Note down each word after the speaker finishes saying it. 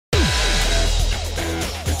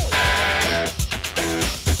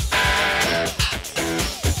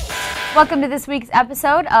Welcome to this week's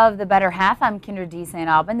episode of The Better Half. I'm Kyndra de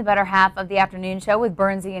St, the better half of the afternoon show with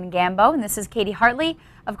Burnsy and Gambo, and this is Katy Hartley,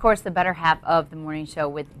 of course, the better half of the morning show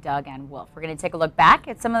with Doug and Wolf. We're going to take a look back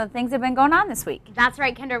at some of the things that have been going on this week. That's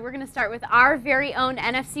right, Kyndra. We're going to start with our very own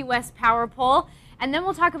NFC West Power Poll, and then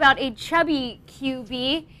we'll talk about a chubby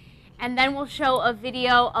QB, and then we'll show a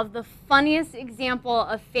video of the funniest example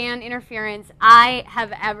of fan interference I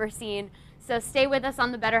have ever seen. So stay with us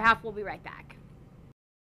on The Better Half. We'll be right back.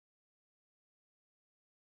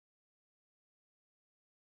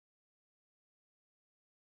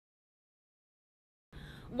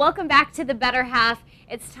 Welcome back to The Better Half.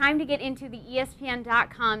 It's time to get into the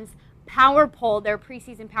ESPN.com's Power Poll, their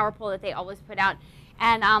preseason Power Poll that they always put out.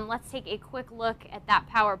 And let's take a quick look at that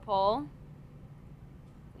Power Poll.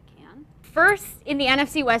 We can. First, in the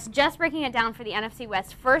NFC West, just breaking it down for the NFC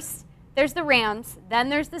West, first there's the Rams, then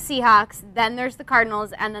there's the Seahawks, then there's the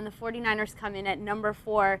Cardinals, and then the 49ers come in at number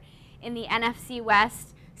 4 in the NFC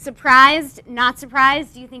West. Surprised, not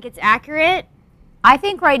surprised? Do you think it's accurate? I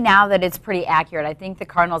think right now that it's pretty accurate. I think the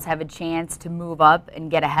Cardinals have a chance to move up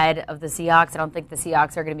and get ahead of the Seahawks. I don't think the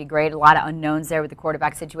Seahawks are going to be great. A lot of unknowns there with the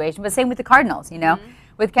quarterback situation, but same with the Cardinals, you know,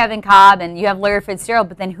 with Kevin Cobb, and you have Larry Fitzgerald,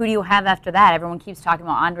 but then who do you have after that? Everyone keeps talking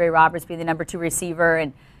about Andre Roberts being the number 2 receiver,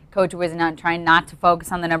 and Coach was trying not to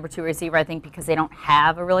focus on the number 2 receiver, I think, because they don't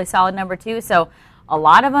have a really solid number 2. So a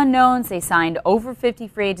lot of unknowns. They signed over 50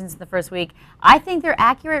 free agents in the first week. I think they're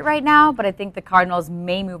accurate right now, but I think the Cardinals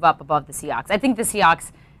may move up above the Seahawks. I think the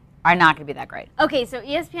Seahawks are not going to be that great. Okay, so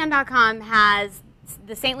ESPN.com has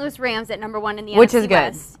the St. Louis Rams at number 1 in the NFC Which is good.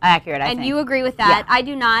 West. Accurate, I think. And you agree with that. Yeah. I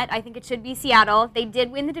do not. I think it should be Seattle. They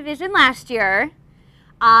did win the division last year.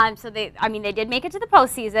 So they did make it to the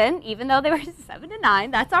postseason, even though they were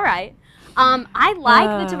 7-9. That's all right. I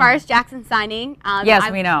like the Tavares Jackson signing. Yes,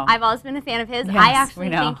 we know. I've always been a fan of his. Yes, I actually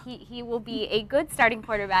we know. think he will be a good starting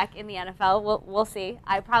quarterback in the NFL. We'll see.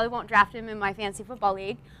 I probably won't draft him in my fantasy football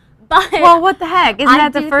league. But well, what the heck? Isn't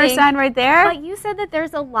that the first sign right there? But you said that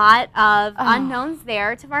there's a lot of unknowns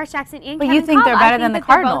there. Tavares Jackson and But Kevin you think Cobb. they're better than the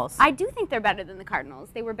Cardinals? I do think they're better than the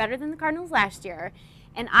Cardinals. They were better than the Cardinals last year.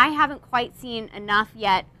 And I haven't quite seen enough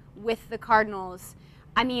yet with the Cardinals.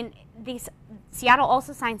 I mean, Seattle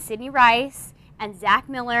also signed Sidney Rice and Zach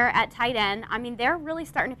Miller at tight end. I mean, they're really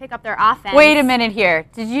starting to pick up their offense. Wait a minute here.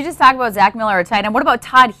 Did you just talk about Zach Miller at tight end? What about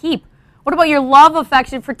Todd Heap? What about your love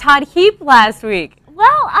affection for Todd Heap last week?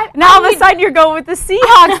 Well, now all of a sudden you're going with the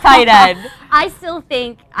Seahawks tight end. I still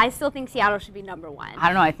think Seattle should be number 1. I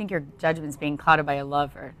don't know. I think your judgment's being clouded by your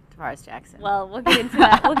love for Tavares Jackson. Well, we'll get into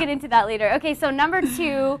that. We'll get into that later. Okay, so number 2,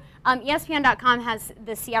 ESPN.com has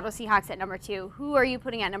the Seattle Seahawks at number 2. Who are you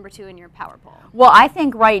putting at number 2 in your Power Poll? Well, I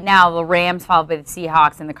think right now the Rams followed by the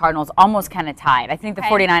Seahawks and the Cardinals almost kind of tied. I think the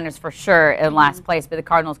 49ers for sure in last place, but the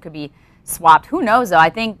Cardinals could be swapped. Who knows, though?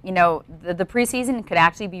 I think, you know, the preseason could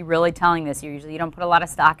actually be really telling this year. Usually you don't put a lot of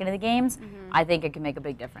stock into the games. I think it can make a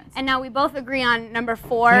big difference. And now we both agree on number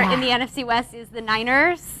 4 in the NFC West is the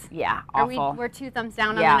Niners. Yeah, awful. We're 2 thumbs down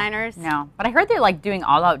on the Niners. No, but I heard they're like doing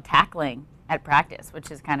all-out tackling at practice,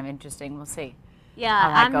 which is kind of interesting. We'll see. Yeah, how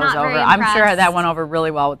that I'm goes not over. very I'm impressed. sure that went over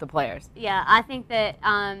really well with the players. Yeah, I think that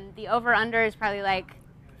the over-under is probably like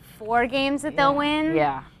 4 games that they'll win.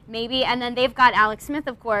 Yeah. Maybe, and then they've got Alex Smith,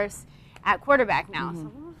 of course, at quarterback now.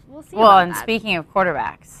 So we'll see. Well, about and that. speaking of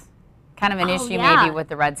quarterbacks, kind of an issue maybe with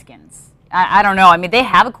the Redskins. I don't know. I mean, they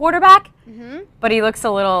have a quarterback, but he looks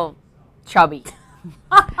a little chubby,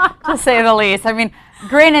 to say the least. I mean,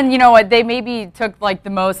 granted, you know what? They maybe took like the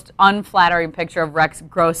most unflattering picture of Rex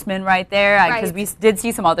Grossman right there, because we did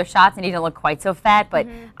see some other shots and he didn't look quite so fat. But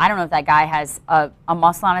I don't know if that guy has a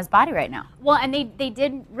muscle on his body right now. Well, and they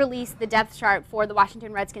did release the depth chart for the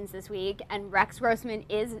Washington Redskins this week, and Rex Grossman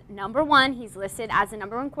is number 1. He's listed as the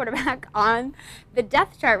number 1 quarterback on the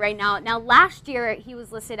depth chart right now. Now, last year he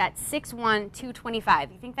was listed at 6'1",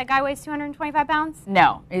 225. You think that guy weighs 225 pounds?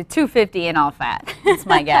 No, 250 and all fat. That's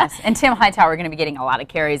my guess. And Tim Hightower are going to be getting a lot of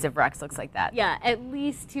carries if Rex looks like that. Yeah, at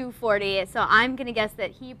least 240. So I'm going to guess that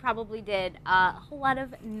he probably did a whole lot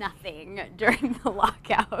of nothing during the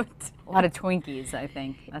lockout. A lot of Twinkies, I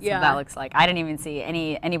think. That's what that looks like. I didn't even see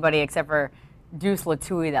anybody except for Deuce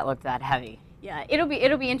Latui that looked that heavy. Yeah, it'll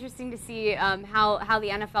be interesting to see how the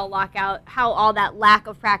NFL lockout, how all that lack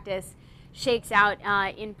of practice shakes out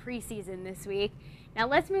in preseason this week. Now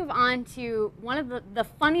let's move on to one of the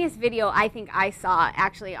funniest video I think I saw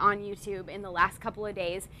actually on YouTube in the last couple of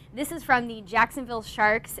days. This is from the Jacksonville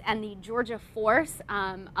Sharks and the Georgia Force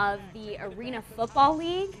of the Arena Football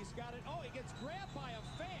League.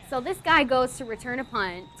 So this guy goes to return a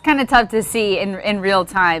punt. It's kind of tough to see in real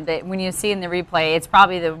time, but when you see in the replay, it's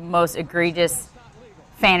probably the most egregious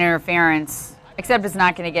fan interference Except it's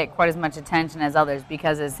not going to get quite as much attention as others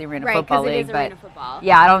because it's the Arena Right, Football 'cause it League. is But Arena Football.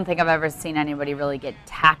 yeah, I don't think I've ever seen anybody really get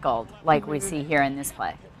tackled like we see here in this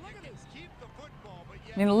play.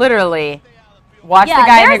 I mean, literally, watch the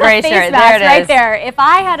guy in the gray shirt. There it is. Right there. If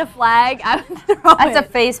I had a flag, I would throw That's a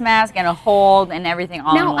face mask and a hold and everything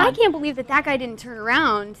all in Now, one. I can't believe that guy didn't turn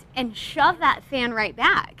around and shove that fan right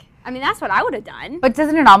back. I mean, that's what I would have done. But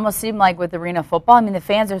doesn't it almost seem like with Arena Football, I mean, the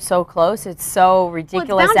fans are so close, it's so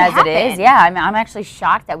ridiculous as it is. Yeah, I mean, I'm actually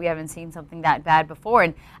shocked that we haven't seen something that bad before.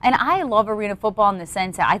 And I love Arena Football in the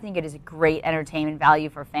sense that I think it is a great entertainment value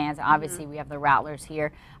for fans. Obviously, we have the Rattlers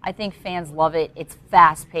here. I think fans love it. It's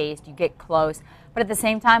fast-paced. You get close. But at the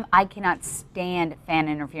same time, I cannot stand fan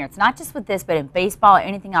interference. Not just with this, but in baseball or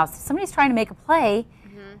anything else. If somebody's trying to make a play,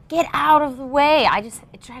 get out of the way.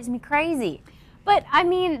 It drives me crazy. But, I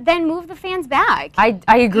mean, then move the fans back. I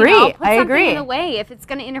agree. You know, put I something agree. in the way if it's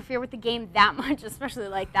going to interfere with the game that much, especially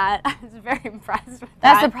like that. I was very impressed with that.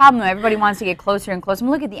 That's the problem, though. Everybody wants to get closer and closer. I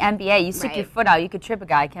mean, look at the NBA. You stick your Right. foot out, you could trip a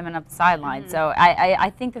guy coming up the sideline. So I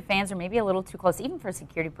think the fans are maybe a little too close, even for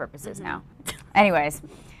security purposes now. Anyways.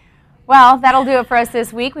 Well, that'll do it for us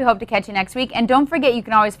this week. We hope to catch you next week. And don't forget, you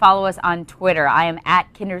can always follow us on Twitter. I am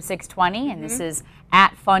at Kyndra620, and this is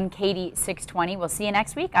at FunKaty620. We'll see you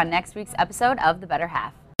next week on next week's episode of The Better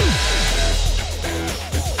Half.